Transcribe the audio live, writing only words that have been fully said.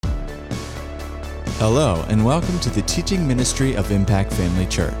Hello, and welcome to the teaching ministry of Impact Family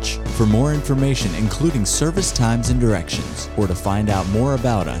Church. For more information, including service times and directions, or to find out more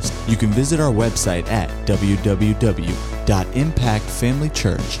about us, you can visit our website at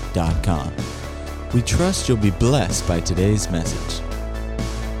www.impactfamilychurch.com. We trust you'll be blessed by today's message.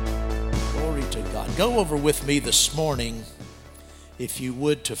 Glory to God. Go over with me this morning, if you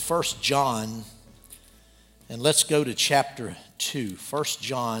would, to 1 John, and let's go to chapter 2. 1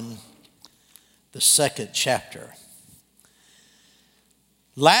 John, the second chapter.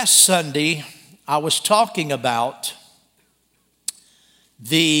 Last Sunday, I was talking about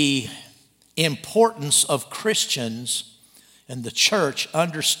the importance of Christians and the church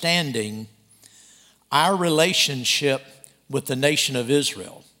understanding our relationship with the nation of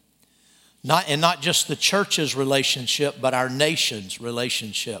Israel. Not just the church's relationship, but our nation's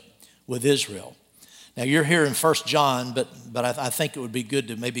relationship with Israel. Now, you're here in 1 John, but I think it would be good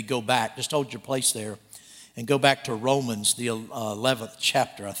to maybe go back. Just hold your place there and go back to Romans, the 11th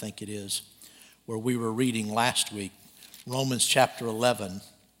chapter, I think it is, where we were reading last week. Romans chapter 11.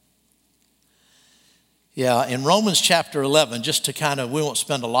 Yeah, in Romans chapter 11, just to kind of, we won't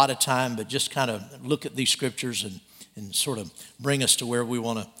spend a lot of time, but just kind of look at these scriptures and sort of bring us to where we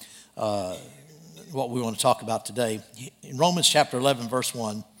want to, what we want to talk about today. In Romans chapter 11, verse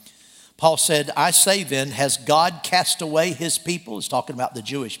 1, Paul said, I say then, has God cast away his people? He's talking about the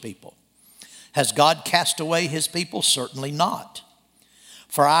Jewish people. Has God cast away his people? Certainly not.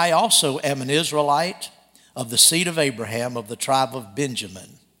 For I also am an Israelite of the seed of Abraham, of the tribe of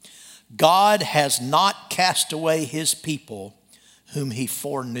Benjamin. God has not cast away his people whom he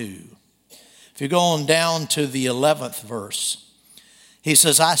foreknew. If you go on down to the 11th verse, he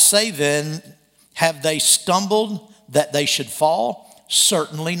says, I say then, have they stumbled that they should fall?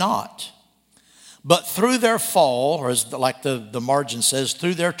 Certainly not. But through their fall, or as like the margin says,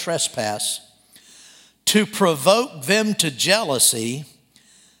 through their trespass, to provoke them to jealousy,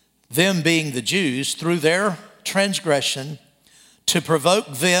 them being the Jews, through their transgression, to provoke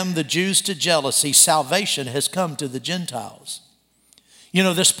them, the Jews, to jealousy, salvation has come to the Gentiles. You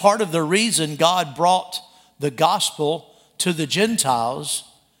know, this part of the reason God brought the gospel to the Gentiles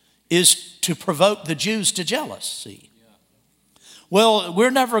is to provoke the Jews to jealousy. Well,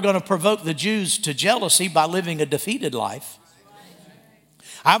 we're never going to provoke the Jews to jealousy by living a defeated life.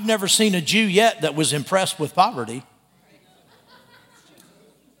 I've never seen a Jew yet that was impressed with poverty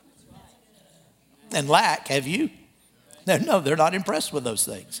and lack. Have you? No, they're not impressed with those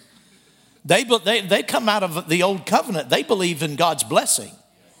things. They come out of the old covenant. They believe in God's blessing.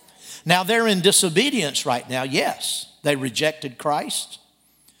 Now, they're in disobedience right now. Yes, they rejected Christ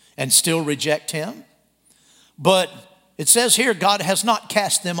and still reject him. But it says here, God has not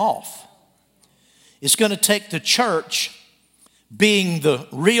cast them off. It's going to take the church, being the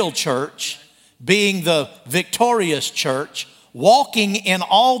real church, being the victorious church, walking in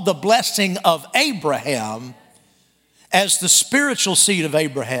all the blessing of Abraham as the spiritual seed of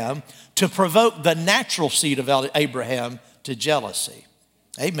Abraham, to provoke the natural seed of Abraham to jealousy.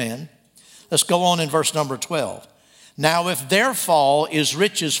 Amen. Let's go on in verse number 12. Now, if their fall is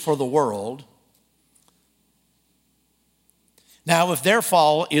riches for the world,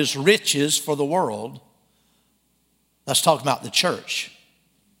 that's talking about the church.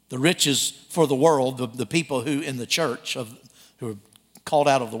 The riches for the world, the people who in the church, who are called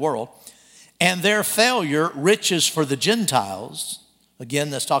out of the world. And their failure, riches for the Gentiles.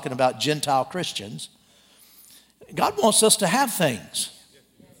 Again, that's talking about Gentile Christians. God wants us to have things.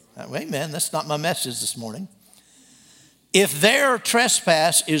 Amen. That's not my message this morning. If their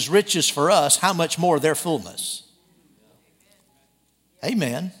trespass is riches for us, how much more their fullness?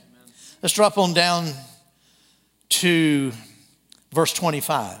 Amen. Let's drop on down to verse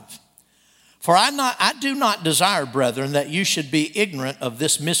 25. For I do not desire, brethren, that you should be ignorant of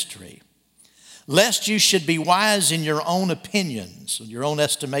this mystery, lest you should be wise in your own opinions, your own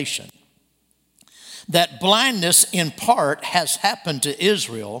estimation, that blindness in part has happened to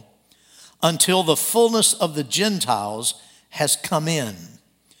Israel until the fullness of the Gentiles has come in.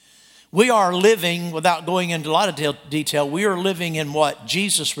 We are living, without going into a lot of detail, we are living in what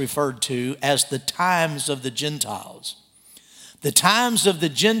Jesus referred to as the times of the Gentiles. The times of the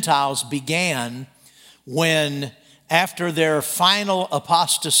Gentiles began when, after their final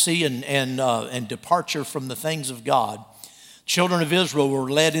apostasy and departure from the things of God, children of Israel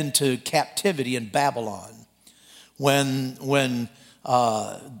were led into captivity in Babylon. When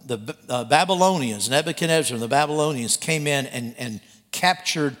the Babylonians, Nebuchadnezzar and the Babylonians came in and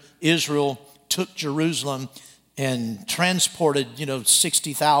captured Israel, took Jerusalem, and transported,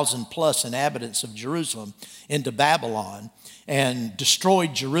 60,000 plus inhabitants of Jerusalem into Babylon and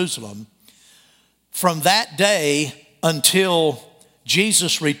destroyed Jerusalem. from that day until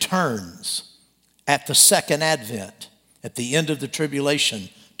Jesus returns at the second advent, at the end of the tribulation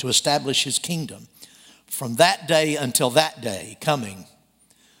to establish his kingdom. From that day until that day coming,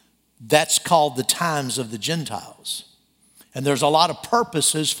 that's called the times of the Gentiles. And there's a lot of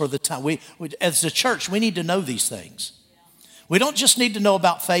purposes for the time. We as a church, we need to know these things. We don't just need to know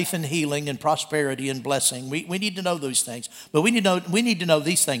about faith and healing and prosperity and blessing. We need to know those things. But we need to know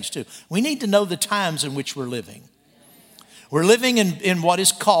these things too. We need to know the times in which we're living. We're living in what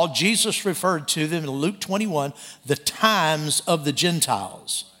is called, Jesus referred to them in Luke 21, the times of the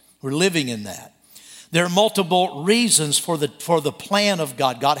Gentiles. We're living in that. There are multiple reasons for the plan of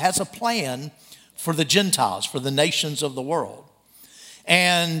God. God has a plan for the Gentiles, for the nations of the world.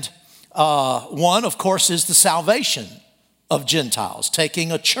 And one, of course, is the salvation of Gentiles,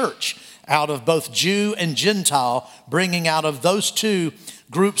 taking a church out of both Jew and Gentile, bringing out of those two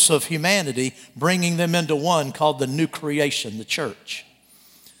groups of humanity, bringing them into one called the new creation, the church.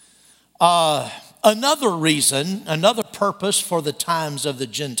 Another reason, another purpose for the times of the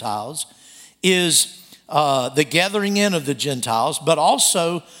Gentiles is the gathering in of the Gentiles, but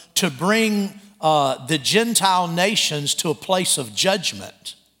also to bring the Gentile nations to a place of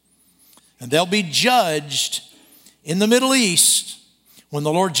judgment. And they'll be judged in the Middle East when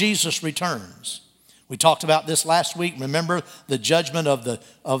the Lord Jesus returns. We talked about this last week. Remember the judgment of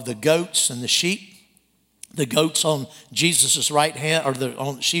the goats and the sheep? The goats on Jesus' right hand, or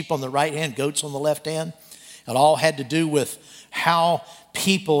the sheep on the right hand, goats on the left hand. It all had to do with how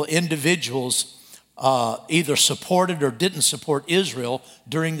people, individuals, either supported or didn't support Israel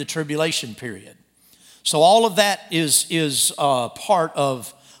during the tribulation period. So all of that is part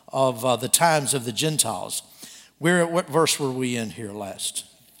of the times of the Gentiles. What verse were we in here last?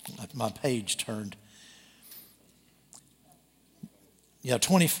 My page turned. Yeah,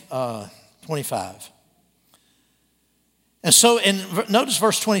 25. And so, notice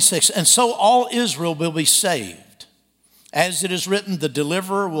verse 26. And so all Israel will be saved. As it is written, the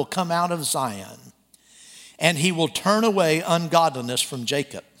deliverer will come out of Zion, and he will turn away ungodliness from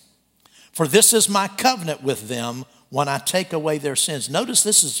Jacob. For this is my covenant with them when I take away their sins. Notice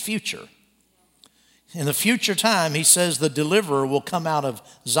this is future. In the future time, he says the deliverer will come out of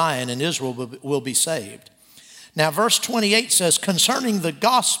Zion and Israel will be saved. Now, verse 28 says, concerning the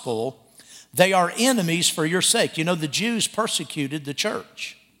gospel, they are enemies for your sake. You know, the Jews persecuted the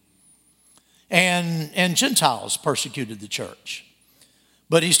church. And Gentiles persecuted the church.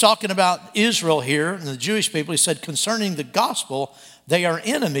 But he's talking about Israel here and the Jewish people. He said, concerning the gospel, they are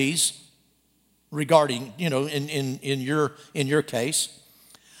enemies regarding, in your case.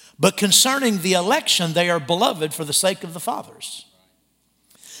 But concerning the election, they are beloved for the sake of the fathers.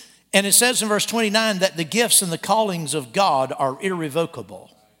 And it says in verse 29 that the gifts and the callings of God are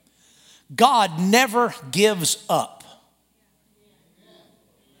irrevocable. God never gives up.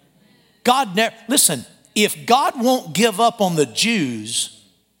 Listen, if God won't give up on the Jews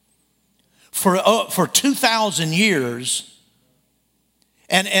for 2,000 years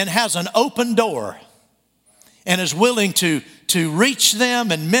and has an open door and is willing to reach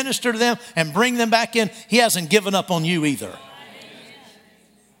them and minister to them and bring them back in, he hasn't given up on you either.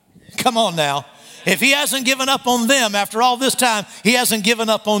 Come on now. If he hasn't given up on them after all this time, he hasn't given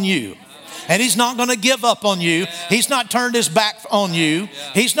up on you. And he's not going to give up on you. He's not turned his back on you.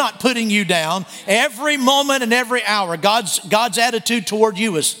 He's not putting you down. Every moment and every hour, God's attitude toward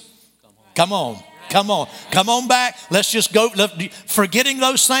you is, come on. Come on back. Let's just go, forgetting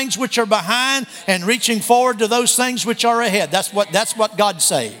those things which are behind and reaching forward to those things which are ahead. That's what God's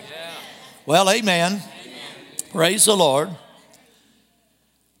saying. Well, amen. Praise the Lord.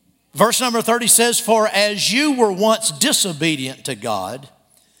 Verse number 30 says, for as you were once disobedient to God,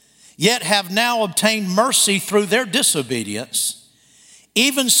 yet have now obtained mercy through their disobedience,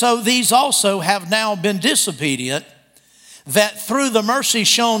 even so these also have now been disobedient, that through the mercy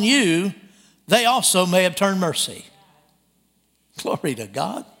shown you, they also may obtain mercy. Glory to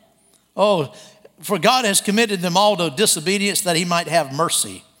God. Oh, for God has committed them all to disobedience that he might have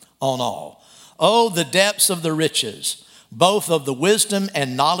mercy on all. Oh, the depths of the riches, both of the wisdom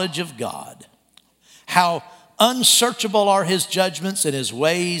and knowledge of God. How unsearchable are his judgments and his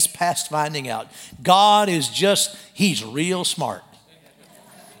ways past finding out. God is he's real smart.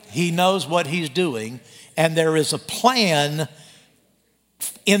 He knows what he's doing, and there is a plan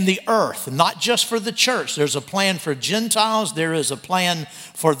in the earth, not just for the church. There's a plan for Gentiles. There is a plan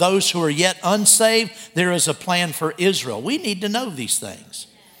for those who are yet unsaved. There is a plan for Israel. We need to know these things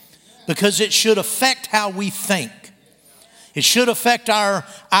because it should affect how we think. It should affect our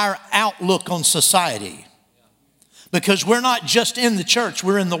outlook on society, because we're not just in the church,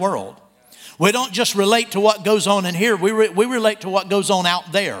 we're in the world. We don't just relate to what goes on in here. We relate to what goes on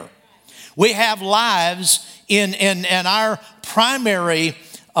out there. We have lives in our primary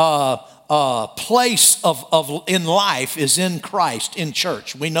place in life is in Christ, in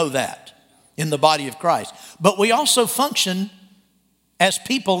church. We know that, in the body of Christ. But we also function as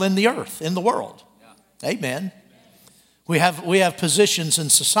people in the earth, in the world. Amen. We have positions in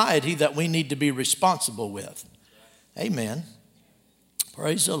society that we need to be responsible with. Amen.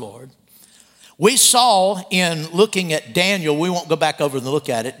 Praise the Lord. We saw in looking at Daniel, we won't go back over and look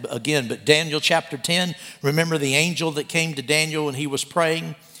at it again, but Daniel chapter 10, remember the angel that came to Daniel when he was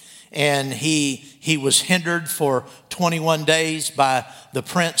praying? And he was hindered for 21 days by the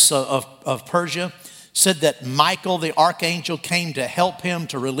prince of Persia. Said that Michael, the archangel, came to help him,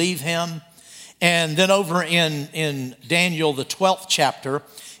 to relieve him. And then over in Daniel, the 12th chapter,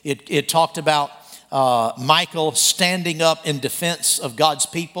 it talked about Michael standing up in defense of God's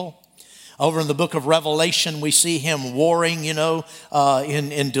people. Over in the book of Revelation, we see him warring,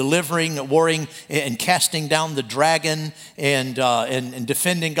 in delivering, warring and casting down the dragon and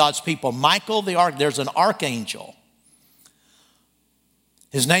defending God's people. Michael, there's an archangel.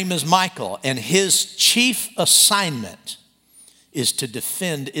 His name is Michael, and his chief assignment is to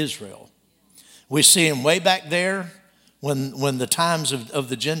defend Israel. We see him way back there when the times of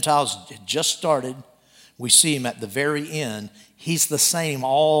the Gentiles had just started. We see him at the very end. He's the same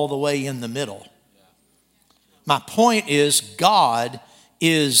all the way in the middle. My point is, God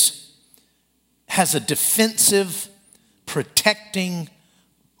has a defensive, protecting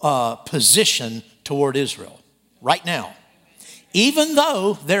position toward Israel right now. Even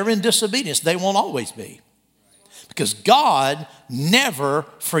though they're in disobedience, they won't always be. Because God never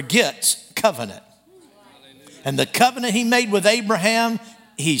forgets covenant. And the covenant he made with Abraham,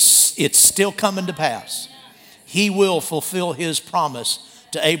 it's still coming to pass. He will fulfill his promise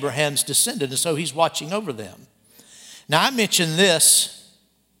to Abraham's descendant, and so he's watching over them. Now, I mentioned this.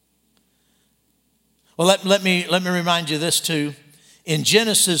 Well, let me remind you this too. In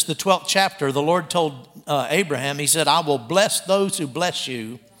Genesis, the 12th chapter, the Lord told Abraham, he said, I will bless those who bless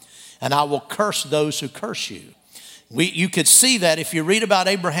you, and I will curse those who curse you. You could see that if you read about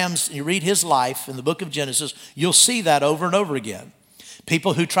you read his life in the book of Genesis, you'll see that over and over again.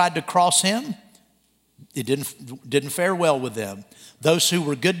 People who tried to cross him, it didn't fare well with them. Those who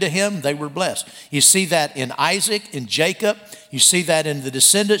were good to him, they were blessed. You see that in Isaac, in Jacob. You see that in the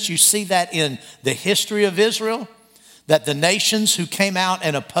descendants. You see that in the history of Israel, that the nations who came out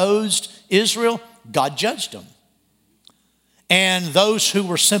and opposed Israel, God judged them. And those who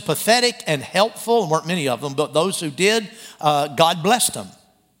were sympathetic and helpful, and weren't many of them, but those who did, God blessed them.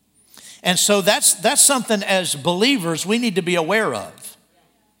 And so that's something as believers we need to be aware of.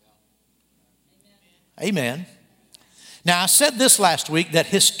 Amen. Now, I said this last week that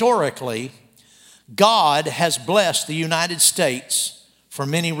historically, God has blessed the United States for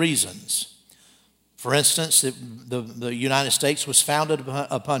many reasons. For instance, the United States was founded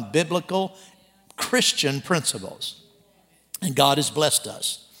upon biblical Christian principles. And God has blessed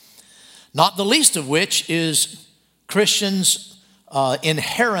us. Not the least of which is Christians'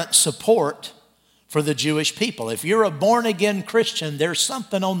 inherent support for the Jewish people. If you're a born-again Christian, there's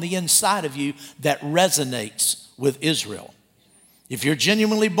something on the inside of you that resonates with Israel. If you're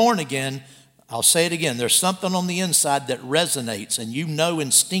genuinely born again, I'll say it again, there's something on the inside that resonates, and you know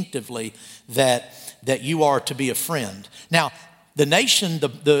instinctively that you are to be a friend. Now, the nation,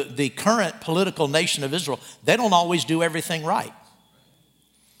 the current political nation of Israel, they don't always do everything right.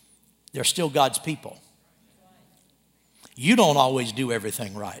 They're still God's people. You don't always do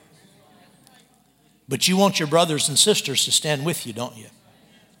everything right. But you want your brothers and sisters to stand with you, don't you?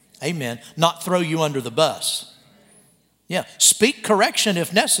 Amen. Not throw you under the bus. Yeah, speak correction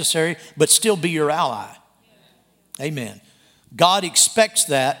if necessary, but still be your ally. Amen. God expects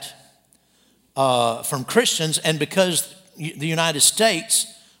that from Christians, and because the United States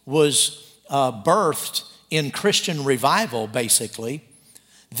was birthed in Christian revival, basically,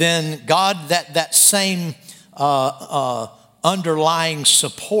 then God, that same underlying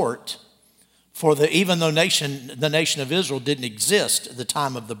support for even though the nation of Israel didn't exist at the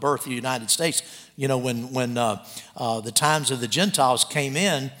time of the birth of the United States, when the times of the Gentiles came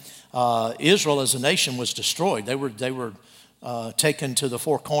in, Israel as a nation was destroyed. They were taken to the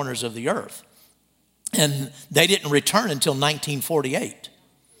four corners of the earth. And they didn't return until 1948,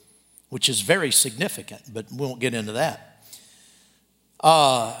 which is very significant, but we won't get into that.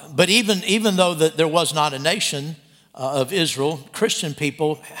 But even though that there was not a nation of Israel, Christian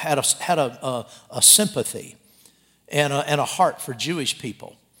people had a sympathy and a heart for Jewish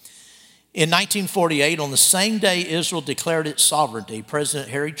people. In 1948, on the same day Israel declared its sovereignty, President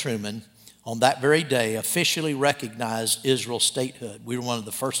Harry Truman on that very day, officially recognized Israel's statehood. We were one of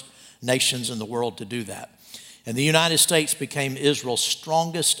the first nations in the world to do that. And the United States became Israel's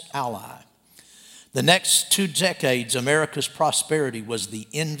strongest ally. The next 2 decades, America's prosperity was the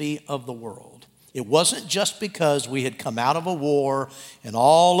envy of the world. It wasn't just because we had come out of a war and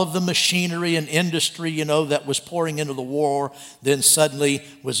all of the machinery and industry, that was pouring into the war, then suddenly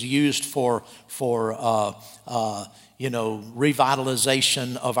was used for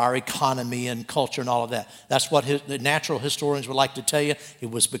revitalization of our economy and culture and all of that. That's what the natural historians would like to tell you.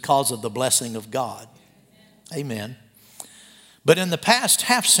 It was because of the blessing of God. Amen. But in the past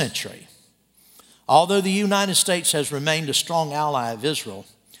half century, although the United States has remained a strong ally of Israel,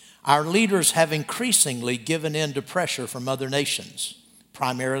 our leaders have increasingly given in to pressure from other nations,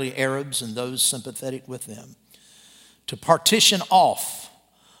 primarily Arabs and those sympathetic with them, to partition off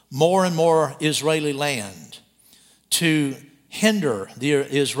more and more Israeli land, to hinder the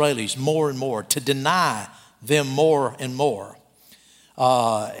Israelis more and more, to deny them more and more,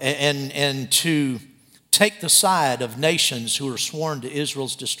 and to take the side of nations who are sworn to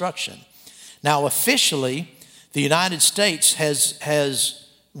Israel's destruction. Now, officially, the United States has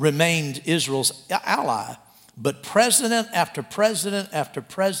remained Israel's ally, but president after president after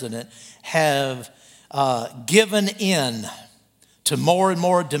president have given in to more and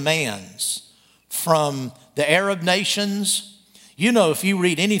more demands from the Arab nations. If you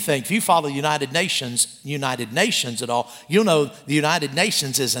read anything, if you follow United Nations at all, you'll know the United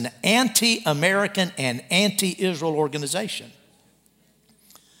Nations is an anti-American and anti-Israel organization.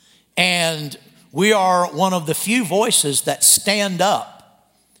 And we are one of the few voices that stand up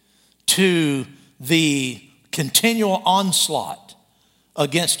to the continual onslaught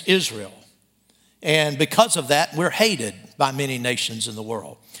against Israel. And because of that, we're hated by many nations in the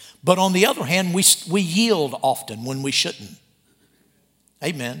world. But on the other hand, we yield often when we shouldn't.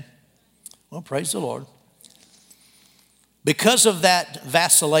 Amen. Well, praise the Lord. Because of that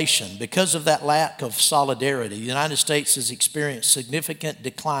vacillation, because of that lack of solidarity, the United States has experienced significant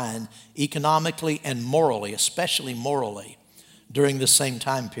decline economically and morally, especially morally, during the same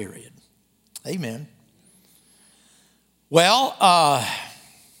time period. Amen. Well,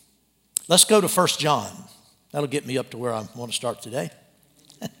 let's go to 1 John. That'll get me up to where I want to start today.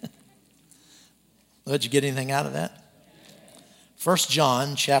 Did you get anything out of that? 1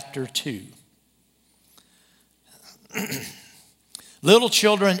 John chapter 2. Little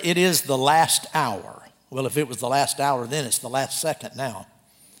children, it is the last hour. Well, if it was the last hour, then it's the last second now.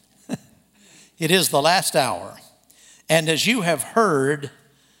 It is the last hour. And as you have heard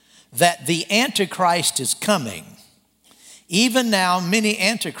that the Antichrist is coming, even now many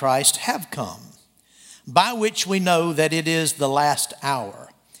Antichrists have come, by which we know that it is the last hour.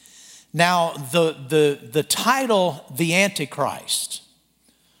 Now, the title, the Antichrist,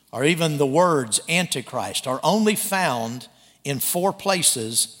 or even the words Antichrist, are only found in 4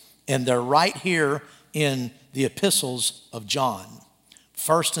 places, and they're right here in the epistles of John.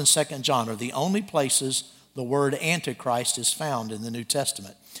 1st and 2nd John are the only places the word Antichrist is found in the New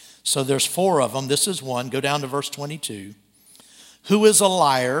Testament. So there's 4 of them. This is one. Go down to verse 22. Who is a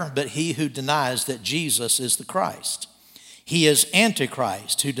liar but he who denies that Jesus is the Christ? He is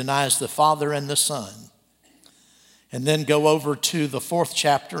Antichrist, who denies the Father and the Son. And then go over to the 4th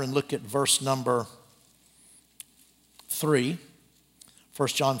chapter and look at verse number 3. 1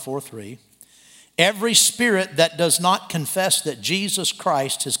 John 4:3. Every spirit that does not confess that Jesus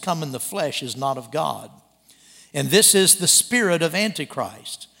Christ has come in the flesh is not of God. And this is the spirit of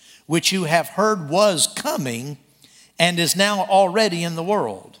Antichrist, which you have heard was coming and is now already in the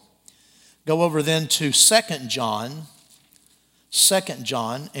world. Go over then to 2 John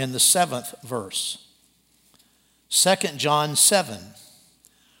in the 7th verse. 2 John 7.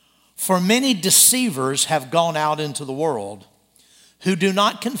 For many deceivers have gone out into the world who do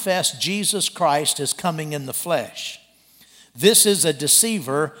not confess Jesus Christ as coming in the flesh. This is a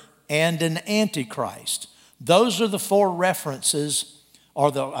deceiver and an antichrist. Those are the 4 references,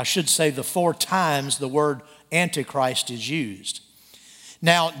 or the 4 times the word antichrist is used.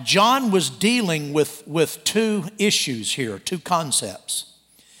 Now, John was dealing with 2 issues here, 2 concepts.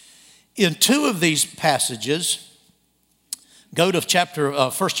 In 2 of these passages, go to chapter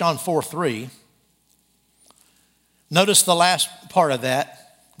 1 John 4:3. Notice the last part of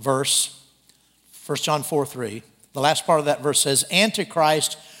that verse, 1 John 4:3. The last part of that verse says,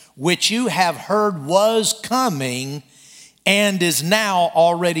 Antichrist, which you have heard was coming and is now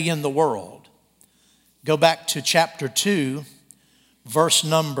already in the world. Go back to chapter 2, verse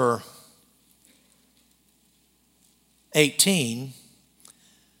number 18.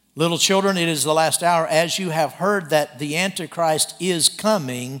 Little children, it is the last hour. As you have heard that the Antichrist is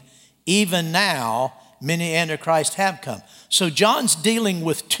coming, even now many antichrists have come. So John's dealing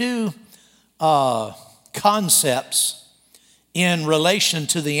with two concepts in relation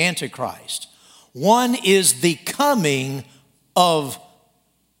to the Antichrist. One is the coming of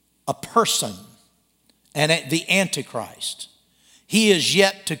a person, and the Antichrist. He is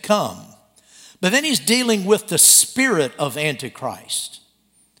yet to come. But then he's dealing with the spirit of Antichrist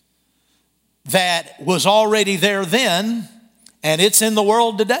that was already there then, and it's in the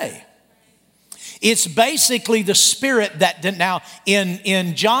world today. It's basically the spirit that, now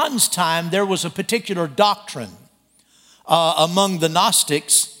in John's time, there was a particular doctrine among the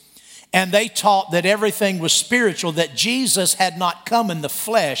Gnostics, and they taught that everything was spiritual, that Jesus had not come in the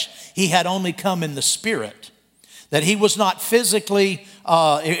flesh, he had only come in the spirit. That he was not physically,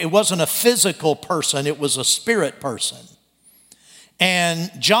 it wasn't a physical person, it was a spirit person. And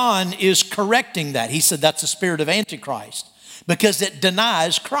John is correcting that. He said that's the spirit of Antichrist because it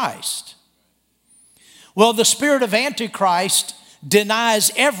denies Christ. Well, the spirit of Antichrist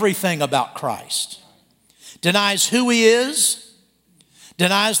denies everything about Christ. Denies who he is,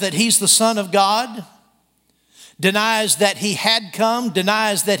 denies that he's the Son of God, denies that he had come,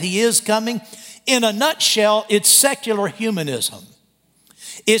 denies that he is coming. In a nutshell, it's secular humanism.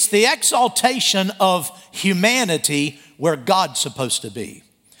 It's the exaltation of humanity where God's supposed to be.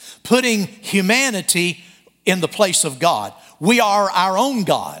 Putting humanity in the place of God. We are our own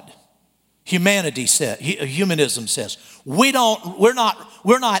God. Humanism says. We're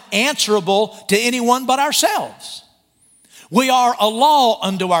not answerable to anyone but ourselves. We are a law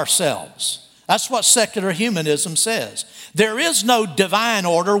unto ourselves. That's what secular humanism says. There is no divine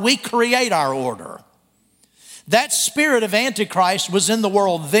order. We create our order. That spirit of Antichrist was in the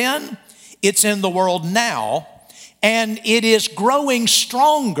world then. It's in the world now. And it is growing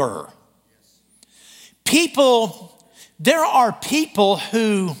stronger. There are people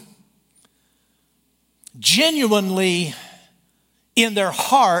who genuinely, in their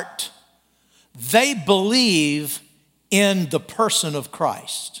heart, they believe in the person of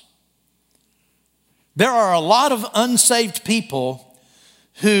Christ. There are a lot of unsaved people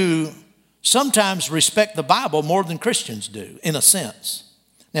who sometimes respect the Bible more than Christians do, in a sense.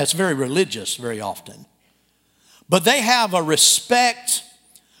 Now, it's very religious very often. But they have a respect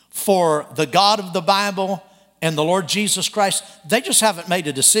for the God of the Bible and the Lord Jesus Christ. They just haven't made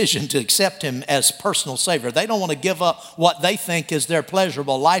a decision to accept him as personal Savior. They don't want to give up what they think is their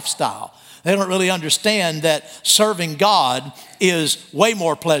pleasurable lifestyle. They don't really understand that serving God is way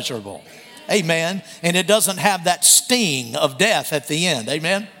more pleasurable. Amen. And it doesn't have that sting of death at the end.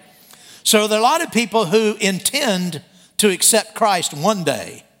 Amen. So there are a lot of people who intend to accept Christ one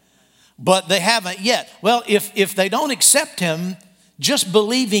day, but they haven't yet. Well, if they don't accept him, just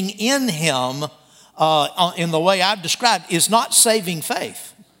believing in him in the way I've described is not saving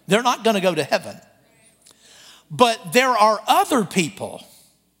faith. They're not going to go to heaven. But there are other people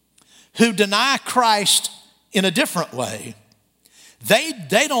who deny Christ in a different way.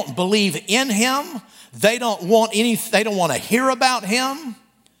 They don't believe in him. They don't want to hear about him.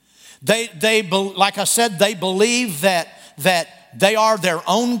 Like I said, they believe that they are their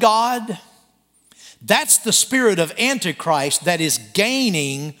own God. That's the spirit of Antichrist that is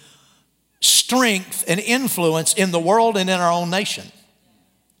gaining strength and influence in the world and in our own nation.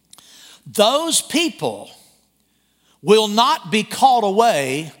 Those people will not be caught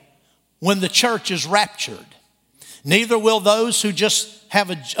away when the church is raptured. Neither will those who just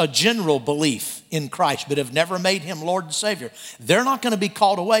have a general belief in Christ but have never made him Lord and Savior. They're not going to be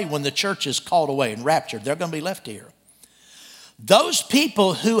called away when the church is called away and raptured. They're going to be left here. Those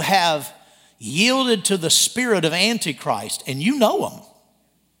people who have yielded to the spirit of Antichrist, and you know them.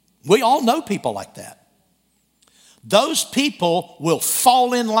 We all know people like that. Those people will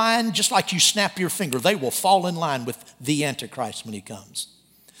fall in line just like you snap your finger. They will fall in line with the Antichrist when he comes.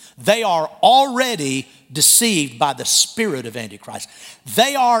 They are already deceived by the spirit of Antichrist.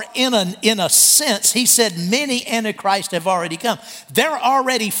 They are in a sense, he said many Antichrists have already come. They're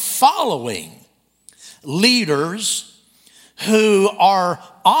already following leaders who are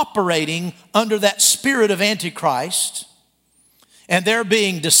operating under that spirit of Antichrist, and they're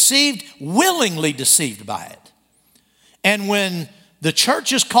being deceived, willingly deceived by it. And when the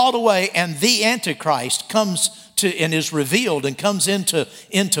church is called away and the Antichrist comes to and is revealed and comes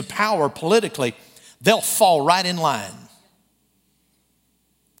into power politically, they'll fall right in line.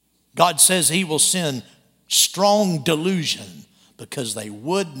 God says he will send strong delusion because they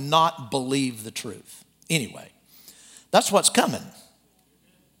would not believe the truth. Anyway, that's what's coming.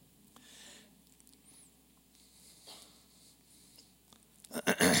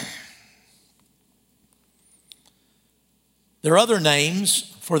 There are other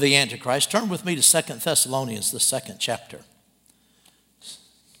names for the Antichrist. Turn with me to 2 Thessalonians, the 2nd chapter.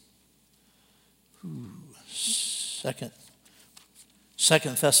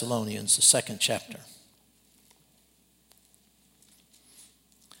 Second Thessalonians, the 2nd chapter.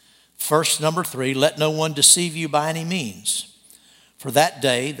 Verse number 3, let no one deceive you by any means. For that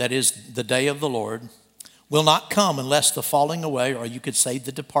day, that is the day of the Lord, will not come unless the falling away, or you could say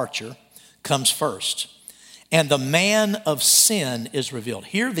the departure, comes first. And the man of sin is revealed.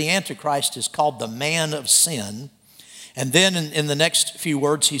 Here the Antichrist is called the man of sin. And then in the next few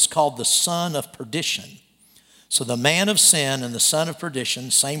words, he's called the son of perdition. So the man of sin and the son of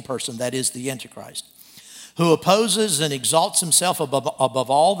perdition, same person, that is the Antichrist, who opposes and exalts himself above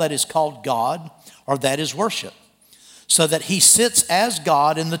all that is called God or that is worship, so that he sits as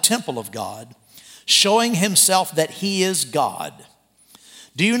God in the temple of God, showing himself that he is God.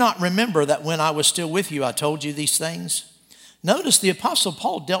 Do you not remember that when I was still with you, I told you these things? Notice the Apostle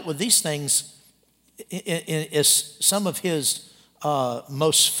Paul dealt with these things as some of his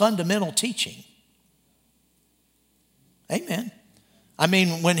most fundamental teaching. Amen. I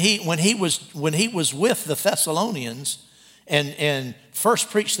mean, when he was with the Thessalonians and first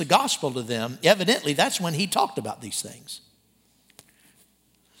preached the gospel to them, evidently that's when he talked about these things.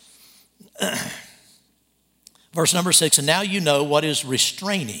 Verse number 6, and now you know what is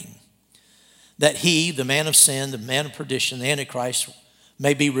restraining, that he, the man of sin, the man of perdition, the Antichrist,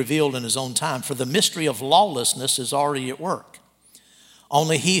 may be revealed in his own time. For the mystery of lawlessness is already at work.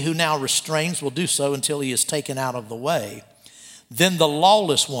 Only he who now restrains will do so until he is taken out of the way. Then the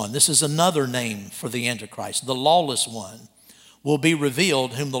lawless one, this is another name for the Antichrist, the lawless one will be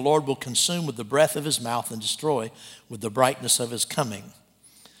revealed, whom the Lord will consume with the breath of his mouth and destroy with the brightness of his coming.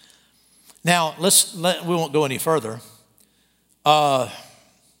 Now, we won't go any further. I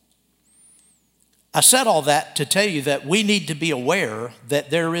said all that to tell you that we need to be aware that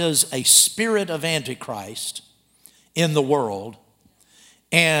there is a spirit of Antichrist in the world,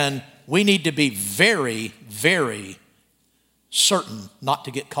 and we need to be very, very certain not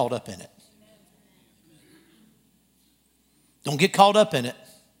to get caught up in it. Don't get caught up in it.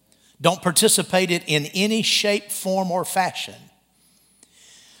 Don't participate in it in any shape, form, or fashion.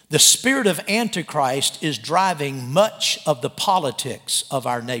 The spirit of Antichrist is driving much of the politics of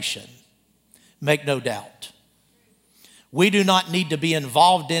our nation. Make no doubt. We do not need to be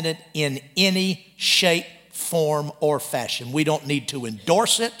involved in it in any shape, form, or fashion. We don't need to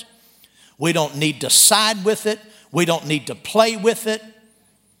endorse it. We don't need to side with it. We don't need to play with it.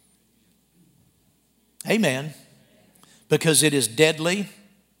 Amen. Because it is deadly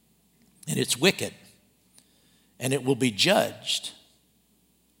and it's wicked and it will be judged.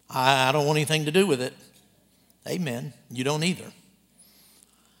 I don't want anything to do with it. Amen. You don't either.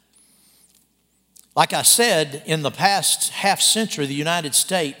 Like I said, in the past half century, the United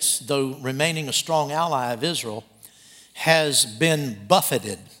States, though remaining a strong ally of Israel, has been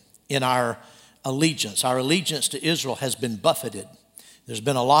buffeted in our allegiance. Our allegiance to Israel has been buffeted. There's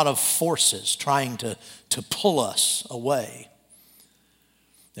been a lot of forces trying to pull us away.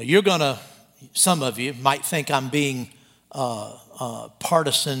 Now some of you might think I'm being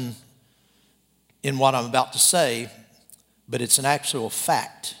partisan in what I'm about to say, but it's an actual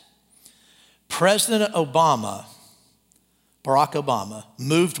fact. President Barack Obama,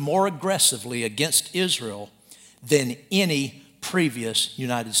 moved more aggressively against Israel than any previous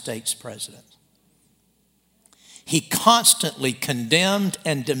United States president. He constantly condemned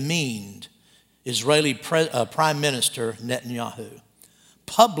and demeaned Israeli Prime Minister Netanyahu,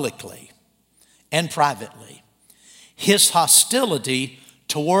 publicly and privately. His hostility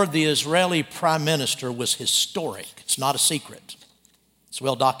toward the Israeli Prime Minister was historic. It's not a secret. It's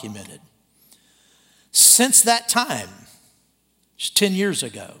well documented. Since that time, just 10 years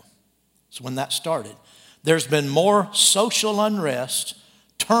ago, is when that started, there's been more social unrest,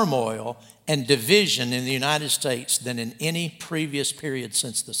 turmoil, and division in the United States than in any previous period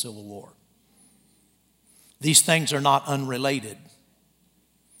since the Civil War. These things are not unrelated.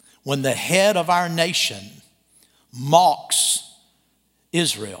 When the head of our nation mocks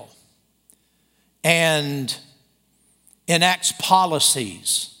Israel and enacts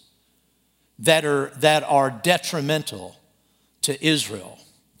policies that are detrimental to Israel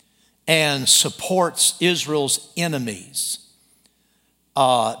and supports Israel's enemies,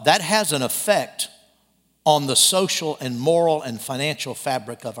 that has an effect on the social and moral and financial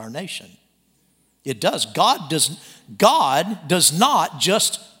fabric of our nation. It does. God does not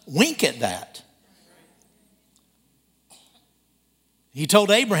just wink at that. He told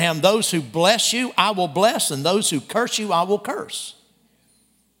Abraham, those who bless you, I will bless, and those who curse you, I will curse.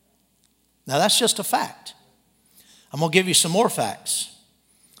 Now, that's just a fact. I'm going to give you some more facts.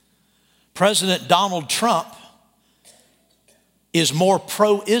 President Donald Trump is more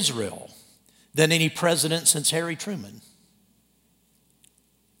pro-Israel than any president since Harry Truman.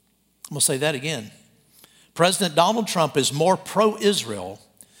 I'm going to say that again. President Donald Trump is more pro-Israel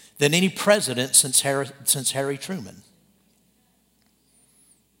than any president since Harry Truman.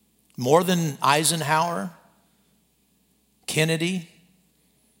 More than Eisenhower, Kennedy,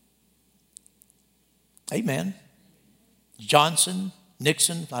 amen, Johnson,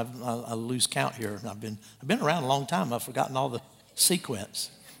 Nixon. I lose count here. I've been around a long time. I've forgotten all the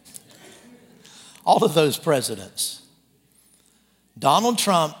sequence. All of those presidents. Donald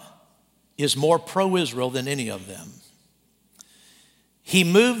Trump is more pro-Israel than any of them. He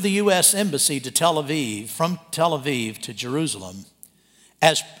moved the U.S. Embassy to Tel Aviv, from Tel Aviv to Jerusalem,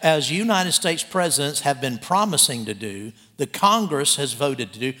 as United States presidents have been promising to do, the Congress has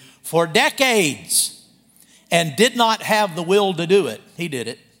voted to do for decades and did not have the will to do it. He did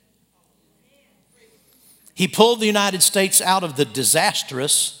it. He pulled the United States out of the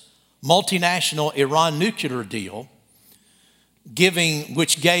disastrous multinational Iran nuclear deal,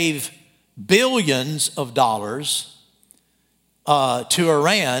 which gave billions of dollars to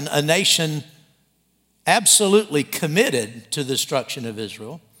Iran, a nation absolutely committed to the destruction of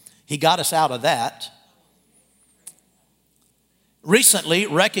Israel. He got us out of that. Recently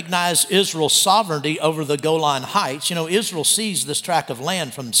recognized Israel's sovereignty over the Golan Heights. You know, Israel seized this tract of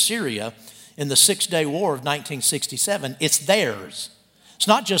land from Syria in the Six-Day War of 1967. It's theirs. It's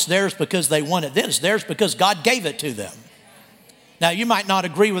not just theirs because they won it then. It's theirs because God gave it to them. Now, you might not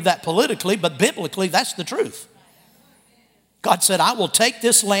agree with that politically, but biblically, that's the truth. God said, I will take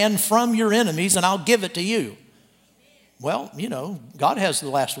this land from your enemies and I'll give it to you. Well, you know, God has the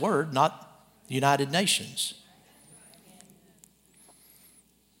last word, not the United Nations.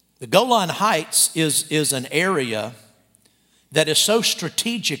 The Golan Heights is an area that is so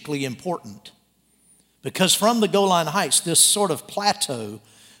strategically important because from the Golan Heights, this sort of plateau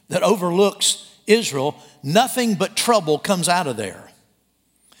that overlooks Israel, nothing but trouble comes out of there.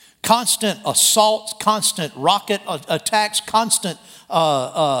 Constant assaults, constant rocket attacks, constant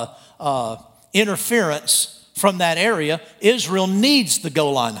interference from that area. Israel needs the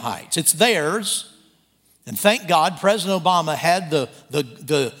Golan Heights. It's theirs. And thank God President Obama had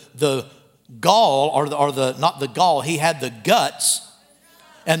the gall, or not the gall, he had the guts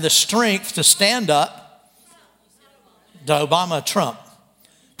and the strength to stand up to Trump.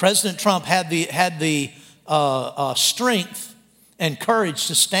 President Trump had the strength and courage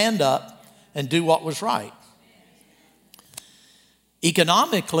to stand up and do what was right.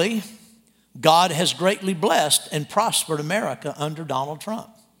 Economically, God has greatly blessed and prospered America under Donald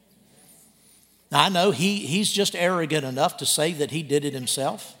Trump. Now, I know he's just arrogant enough to say that he did it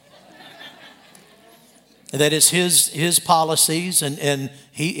himself. That it's his policies, and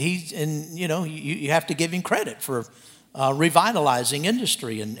you have to give him credit for revitalizing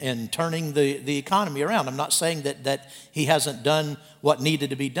industry and turning the economy around. I'm not saying that he hasn't done what needed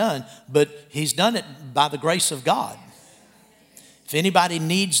to be done, but he's done it by the grace of God. If anybody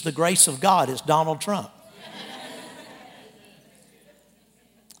needs the grace of God, it's Donald Trump.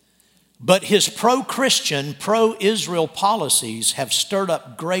 But his pro-Christian, pro-Israel policies have stirred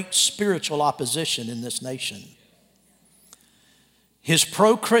up great spiritual opposition in this nation. His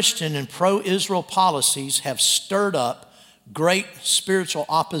pro-Christian and pro-Israel policies have stirred up great spiritual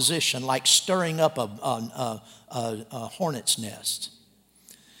opposition, like stirring up a hornet's nest.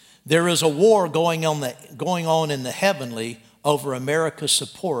 There is a war going on in the heavenly over America's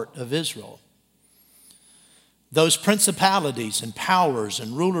support of Israel. Those principalities and powers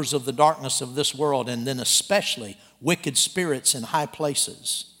and rulers of the darkness of this world, and then especially wicked spirits in high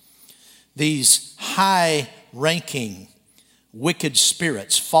places, these high-ranking wicked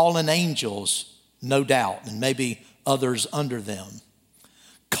spirits, fallen angels, no doubt, and maybe others under them,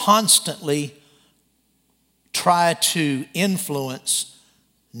 constantly try to influence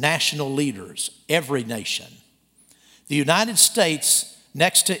national leaders, every nation. The United States,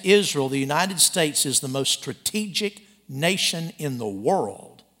 next to Israel, the United States is the most strategic nation in the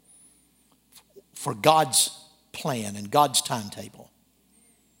world for God's plan and God's timetable.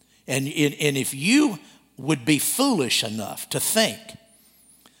 And if you would be foolish enough to think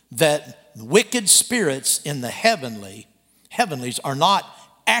that wicked spirits in the heavenlies are not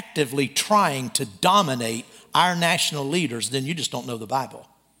actively trying to dominate our national leaders, then you just don't know the Bible.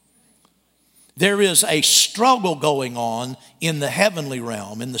 There is a struggle going on in the heavenly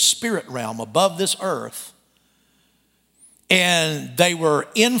realm, in the spirit realm above this earth. And they were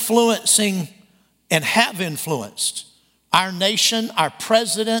influencing and have influenced our nation, our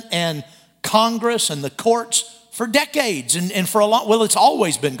president and Congress and the courts for decades and for a long, well, it's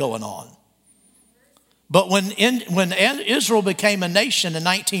always been going on. But when Israel became a nation in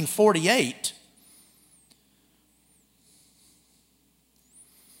 1948,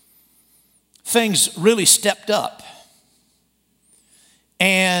 things really stepped up.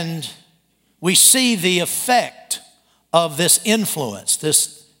 And we see the effect of this influence,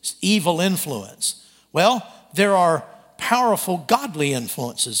 this evil influence. Well, there are powerful godly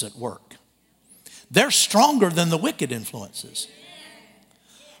influences at work. They're stronger than the wicked influences.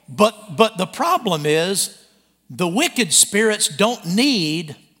 But the problem is the wicked spirits don't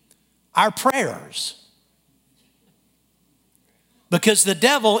need our prayers. Because the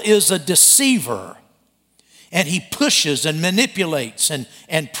devil is a deceiver, and he pushes and manipulates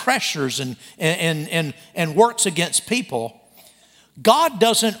and pressures and works against people. God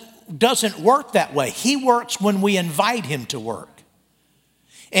doesn't work that way. He works when we invite him to work.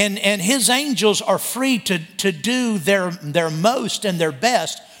 And his angels are free to do their most and their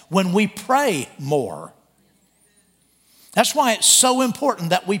best when we pray more. That's why it's so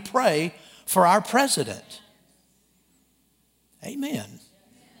important that we pray for our president. Amen.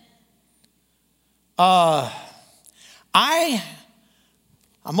 I'm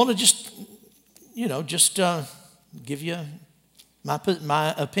going to just give you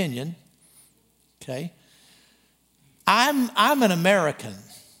my opinion. Okay. I'm an American.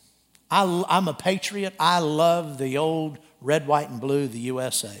 I'm a patriot. I love the old red, white, and blue, the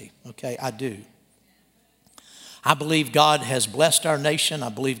USA. Okay, I do. I believe God has blessed our nation. I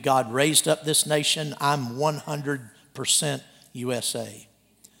believe God raised up this nation. I'm 100% USA.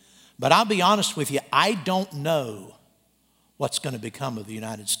 But I'll be honest with you, I don't know what's going to become of the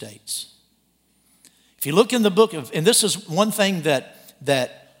United States. If you look in the book of, and this is one thing that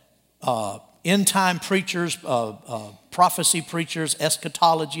end-time preachers, prophecy preachers,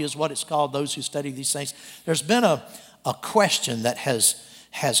 eschatology is what it's called, those who study these things. There's been a question that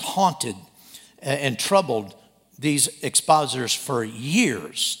has haunted and troubled these expositors for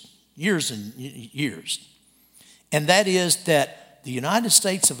years and years. And that is that the United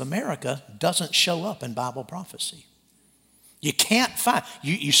States of America doesn't show up in Bible prophecy. You can't find,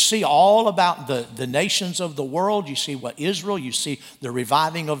 you see all about the nations of the world. You see what Israel, you see the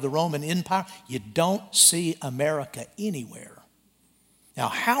reviving of the Roman Empire. You don't see America anywhere. Now,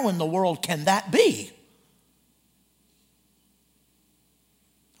 how in the world can that be?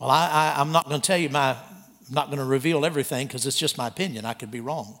 Well, I'm not going to tell you I'm not going to reveal everything because it's just my opinion. I could be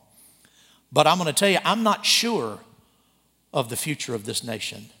wrong. But I'm going to tell you, I'm not sure of the future of this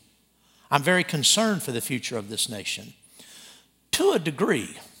nation. I'm very concerned for the future of this nation. To a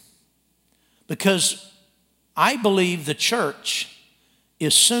degree, because I believe the church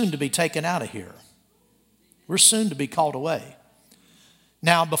is soon to be taken out of here. We're soon to be called away.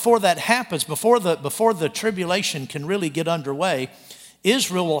 Now, before that happens, before the tribulation can really get underway,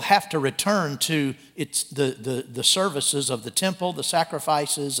 Israel will have to return to the services of the temple, the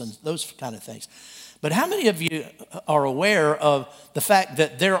sacrifices, and those kind of things. But how many of you are aware of the fact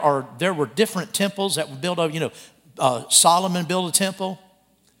that there were different temples that were built over, Solomon built a temple.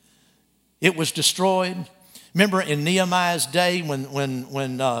 It was destroyed. Remember in Nehemiah's day when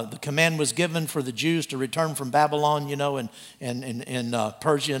the command was given for the Jews to return from Babylon, and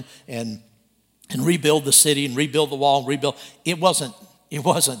Persia and rebuild the city and rebuild the wall, It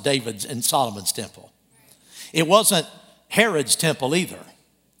wasn't David's and Solomon's temple. It wasn't Herod's temple either.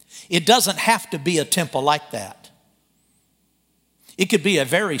 It doesn't have to be a temple like that. It could be a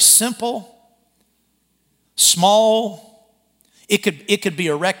very simple, small, it could be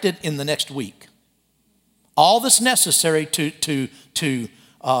erected in the next week. All that's necessary to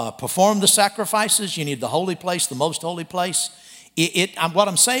perform the sacrifices, you need the holy place, the most holy place. What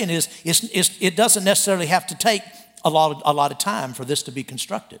I'm saying is it doesn't necessarily have to take a lot of time for this to be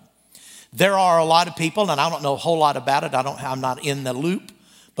constructed. There are a lot of people, and I don't know a whole lot about it. I'm not in the loop,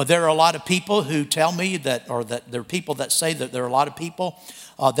 but there are a lot of people who tell me that there are people that say that there are a lot of people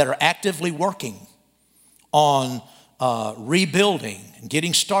that are actively working on rebuilding and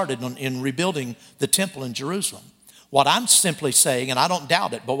getting started in rebuilding the temple in Jerusalem. What I'm simply saying, and I don't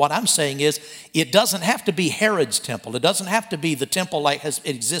doubt it, but what I'm saying is it doesn't have to be Herod's temple. It doesn't have to be the temple like has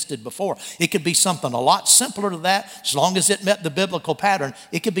existed before. It could be something a lot simpler to that. As long as it met the biblical pattern,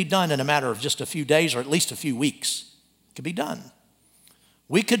 it could be done in a matter of just a few days or at least a few weeks. It could be done.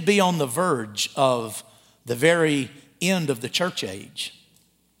 We could be on the verge of the very end of the church age.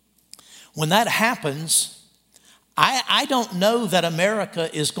 When that happens, I don't know that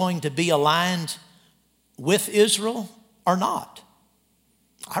America is going to be aligned with Israel or not.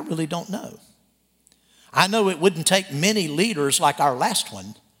 I really don't know. I know it wouldn't take many leaders like our last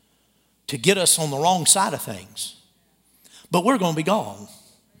one to get us on the wrong side of things. But we're going to be gone.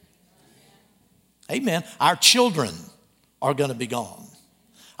 Amen. Our children are going to be gone.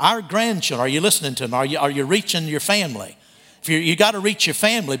 Our grandchildren, are you listening to them? Are you reaching your family? If you got to reach your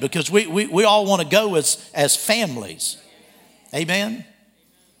family, because we all want to go as families. Amen.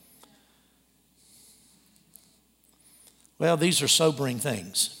 Well, these are sobering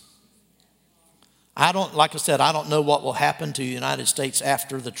things. Like I said, I don't know what will happen to the United States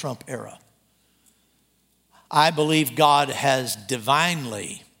after the Trump era. I believe God has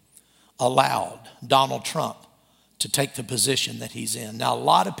divinely allowed Donald Trump to take the position that he's in. Now, a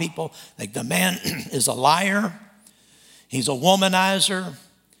lot of people think the man is a liar. He's a womanizer.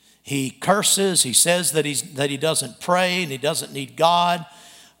 He curses. He says that he doesn't pray and he doesn't need God.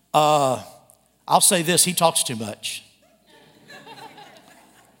 I'll say this, he talks too much.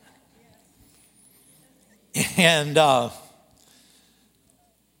 And I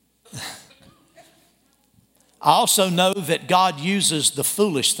also know that God uses the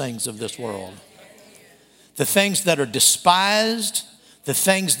foolish things of this world. The things that are despised, the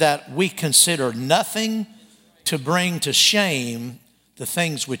things that we consider nothing, to bring to shame the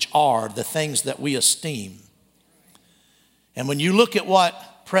things which are, the things that we esteem. And when you look at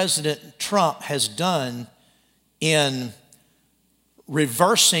what President Trump has done in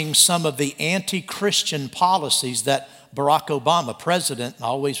reversing some of the anti-Christian policies that Barack Obama, president, I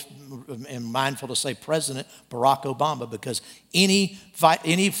always am mindful to say President Barack Obama, because any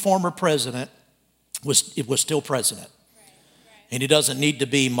former president was still president. And he doesn't need to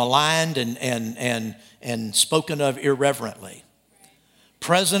be maligned and spoken of irreverently.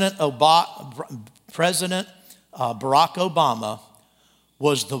 President Barack Obama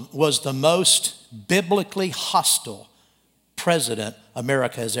was the most biblically hostile president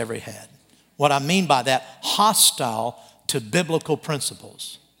America has ever had. What I mean by that, hostile to biblical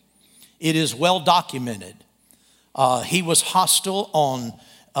principles. It is well documented. He was hostile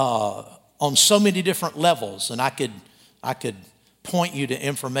on so many different levels, and I could point you to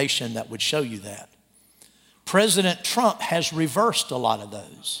information that would show you that. President Trump has reversed a lot of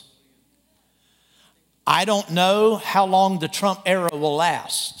those. I don't know how long the Trump era will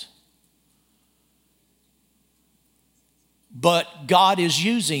last, but God is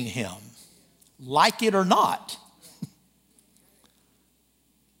using him, like it or not.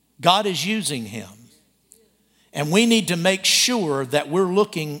 God is using him. And we need to make sure that we're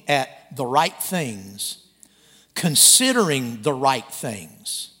looking at the right things, considering the right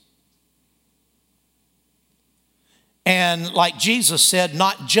things. And like Jesus said,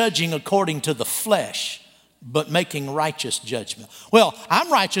 not judging according to the flesh, but making righteous judgment. Well,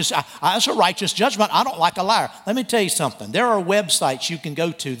 I'm righteous. That's a righteous judgment. I don't like a liar. Let me tell you something. There are websites you can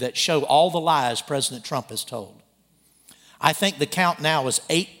go to that show all the lies President Trump has told. I think the count now is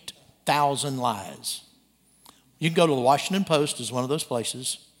 8,000 lies. You can go to the Washington Post is one of those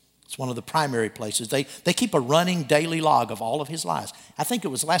places. It's one of the primary places. They keep a running daily log of all of his lies. I think it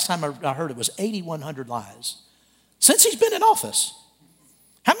was, last time I heard, it was 8,100 lies since he's been in office.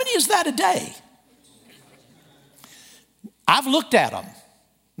 How many is that a day? I've looked at them.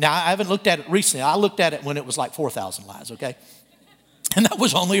 Now, I haven't looked at it recently. I looked at it when it was like 4,000 lies, okay? And that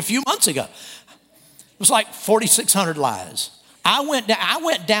was only a few months ago. It was like 4,600 lies. I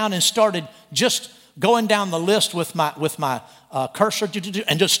went down and started just going down the list with my cursor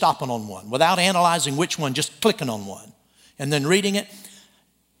and just stopping on one without analyzing which one, just clicking on one and then reading it.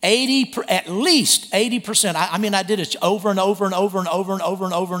 At least 80%. I did it over and over and over and over and over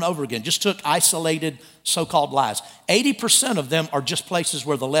and over and over again. Just took isolated so-called lies. 80% of them are just places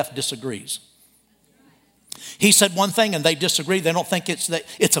where the left disagrees. He said one thing and they disagree. They don't think it's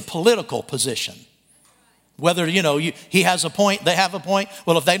a political position. Whether, he has a point, they have a point.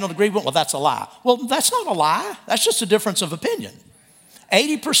 Well, if they don't agree, well, that's a lie. Well, that's not a lie. That's just a difference of opinion.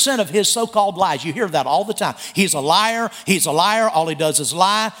 80% of his so-called lies, you hear that all the time. He's a liar. All he does is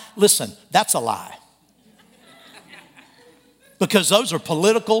lie. Listen, that's a lie. Because those are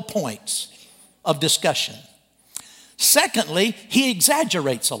political points of discussion. Secondly, he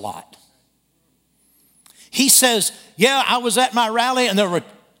exaggerates a lot. He says, yeah, I was at my rally and there were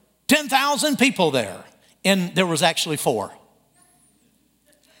 10,000 people there. And there was actually 4.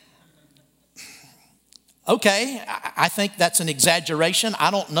 Okay, I think that's an exaggeration.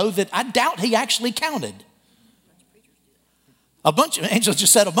 I doubt he actually counted. Angela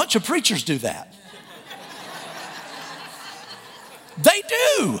just said a bunch of preachers do that. They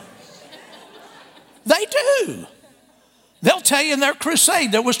do. They'll tell you in their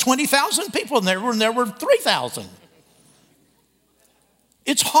crusade there was 20,000 people and there were 3,000.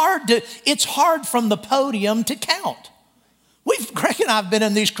 It's hard from the podium to count. Greg and I have been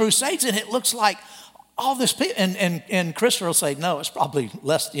in these crusades, and it looks like all this people, and Krista will say, no, it's probably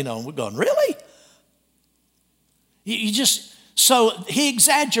less, we're going, really? So he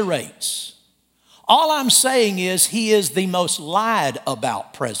exaggerates. All I'm saying is he is the most lied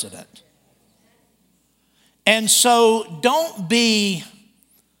about president. And so don't be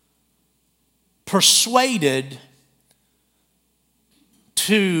persuaded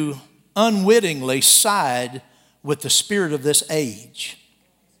to unwittingly side with the spirit of this age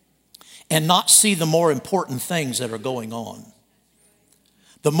and not see the more important things that are going on.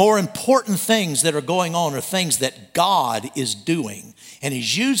 The more important things that are going on are things that God is doing, and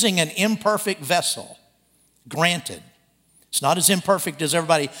he's using an imperfect vessel. Granted, it's not as imperfect as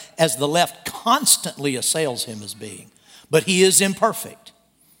as the left constantly assails him as being, but he is imperfect.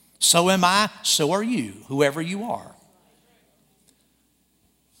 So am I, so are you, whoever you are.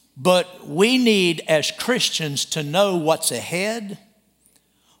 But we need as Christians to know what's ahead,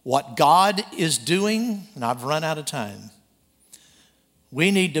 what God is doing, and I've run out of time.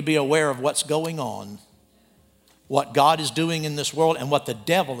 We need to be aware of what's going on, what God is doing in this world, and what the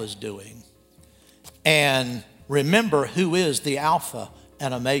devil is doing. And remember who is the Alpha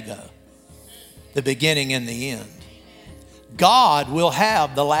and Omega, the beginning and the end. God will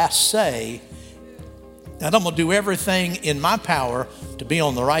have the last say, and I'm going to do everything in my power to be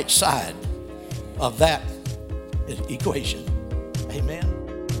on the right side of that equation. Amen.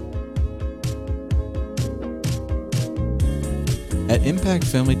 At Impact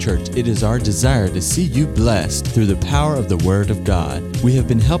Family Church, it is our desire to see you blessed through the power of the Word of God. We have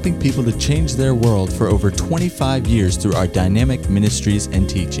been helping people to change their world for over 25 years through our dynamic ministries and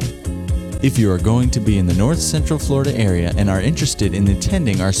teaching. If you are going to be in the North Central Florida area and are interested in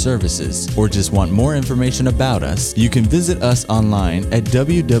attending our services or just want more information about us, you can visit us online at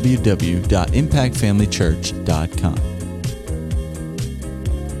www.impactfamilychurch.com.